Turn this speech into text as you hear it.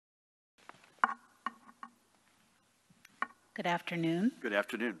Good afternoon. Good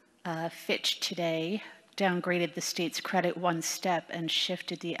afternoon. Fitch today downgraded the state's credit one step and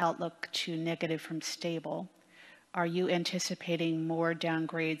shifted the outlook to negative from stable. Are you anticipating more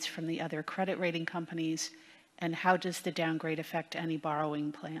downgrades from the other credit rating companies? And how does the downgrade affect any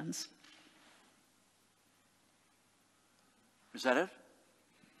borrowing plans? Is that it?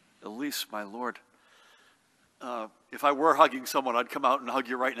 Elise, my lord. If I were hugging someone, I'd come out and hug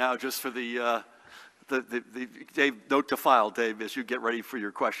you right now just for the Dave, note to file, Dave, as you get ready for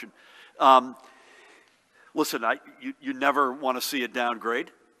your question. Listen, you never want to see a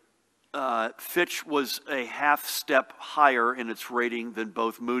downgrade. Fitch was a half step higher in its rating than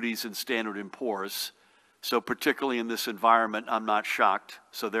both Moody's and Standard & Poor's. So particularly in this environment, I'm not shocked.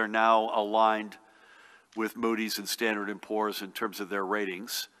 So they're now aligned with Moody's and Standard & Poor's in terms of their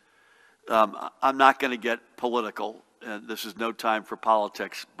ratings. I'm not going to get political, and this is no time for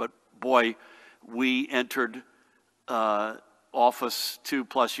politics, but boy, we entered office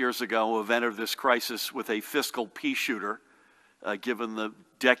 2+ years ago. We've entered this crisis with a fiscal pea shooter, given the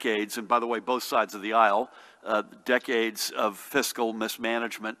decades, and by the way, both sides of the aisle, decades of fiscal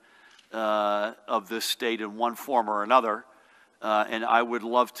mismanagement of this state in one form or another. And I would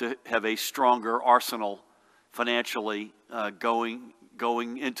love to have a stronger arsenal financially going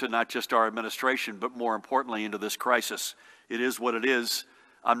into not just our administration, but more importantly into this crisis. It is what it is.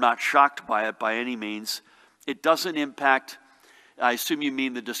 I'm not shocked by it by any means. It doesn't impact, I assume you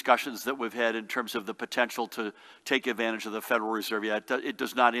mean the discussions that we've had in terms of the potential to take advantage of the Federal Reserve. Yeah, it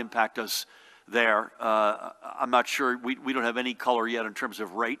does not impact us there. I'm not sure, we don't have any color yet in terms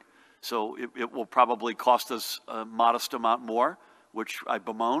of rate, so it will probably cost us a modest amount more, which I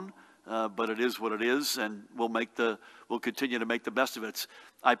bemoan. But it is what it is, and we'll continue to make the best of it.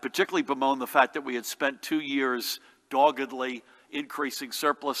 I particularly bemoan the fact that we had spent 2 years doggedly increasing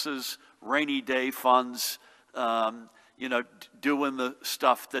surpluses, rainy day funds, doing the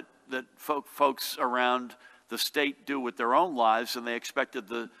stuff that folks around the state do with their own lives, and they expected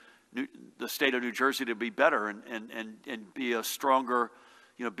the state of New Jersey to be better and be a stronger,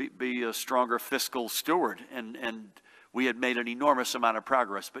 be a stronger fiscal steward. And we had made an enormous amount of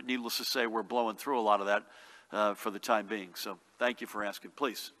progress, but needless to say, we're blowing through a lot of that for the time being. So thank you for asking.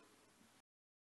 Please.